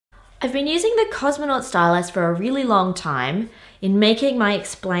I've been using the Cosmonaut Stylus for a really long time in making my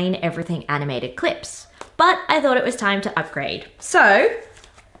Explain Everything animated clips, but I thought it was time to upgrade. So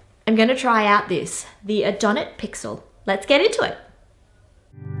I'm going to try out the Adonit Pixel. Let's get into it.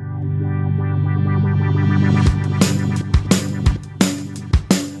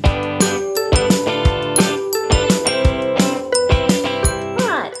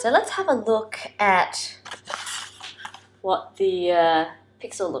 Alright, so let's have a look at what the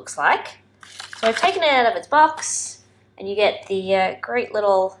Pixel looks like. So I've taken it out of its box, and you get the great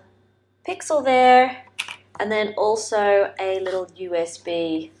little Pixel there, and then also a little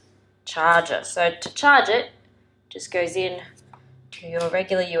USB charger. So to charge it, just goes in to your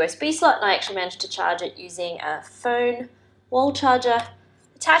regular USB slot, and I actually managed to charge it using a phone wall charger.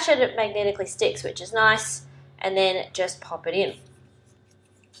 Attach it magnetically sticks, which is nice, and then just pop it in.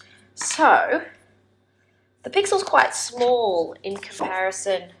 So the Pixel's quite small in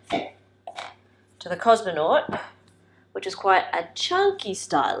comparison to the Cosmonaut, which is quite a chunky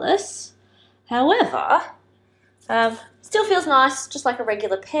stylus. However, still feels nice, just like a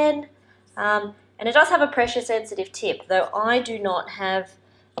regular pen, and it does have a pressure sensitive tip, though I do not have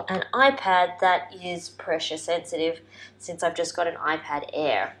an iPad that is pressure sensitive since I've just got an iPad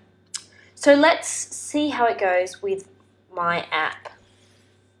Air. So let's see how it goes with my app.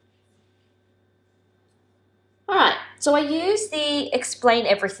 Alright, so I use the Explain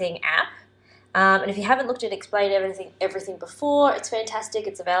Everything app, and if you haven't looked at Explain Everything before, it's fantastic.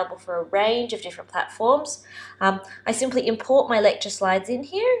 It's available for a range of different platforms. I simply import my lecture slides in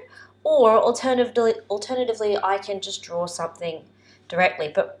here, or alternatively I can just draw something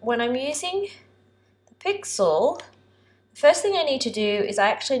directly. But when I'm using the Pixel, the first thing I need to do is I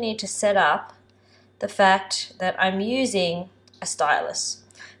actually need to set up the fact that I'm using a stylus.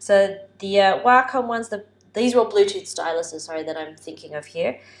 So the Wacom ones, these are all Bluetooth styluses, sorry, that I'm thinking of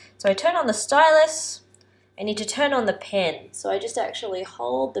here. So I turn on the stylus, I need to turn on the pen. So I just actually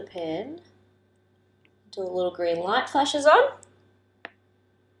hold the pen until the little green light flashes on,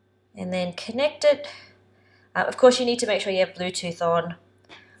 and then connect it. Of course, you need to make sure you have Bluetooth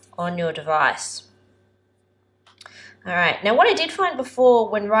on your device. Alright, now what I did find before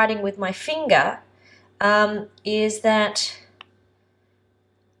when writing with my finger is that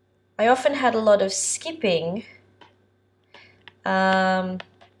I often had a lot of skipping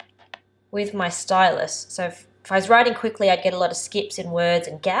with my stylus. So if I was writing quickly, I'd get a lot of skips in words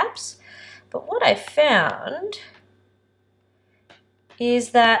and gaps. But what I found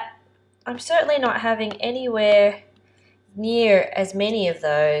is that I'm certainly not having anywhere near as many of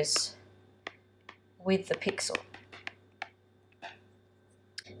those with the Pixel.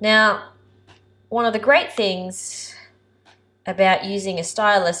 Now, one of the great things about using a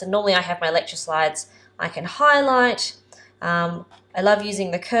stylus, and normally I have my lecture slides, I can highlight. I love using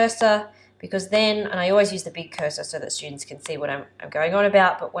the cursor because then, and I always use the big cursor so that students can see what I'm going on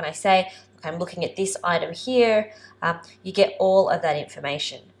about, but when I say, look, I'm looking at this item here, you get all of that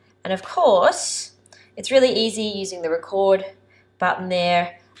information. And of course, it's really easy using the record button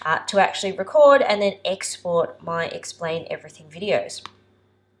there to actually record and then export my Explain Everything videos.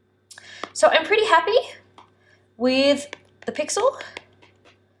 So I'm pretty happy with the Pixel.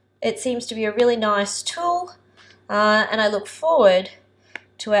 It seems to be a really nice tool, and I look forward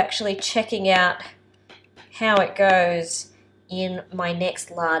to actually checking out how it goes in my next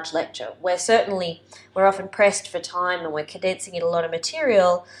large lecture. We're often pressed for time and we're condensing in a lot of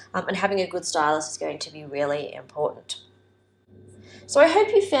material, and having a good stylus is going to be really important. So I hope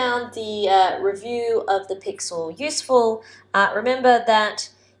you found the review of the Pixel useful. Remember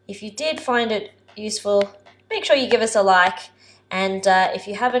that if you did find it useful, make sure you give us a like, and if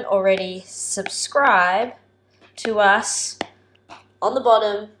you haven't already, subscribe to us on the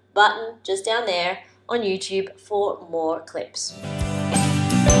bottom button just down there on YouTube for more clips.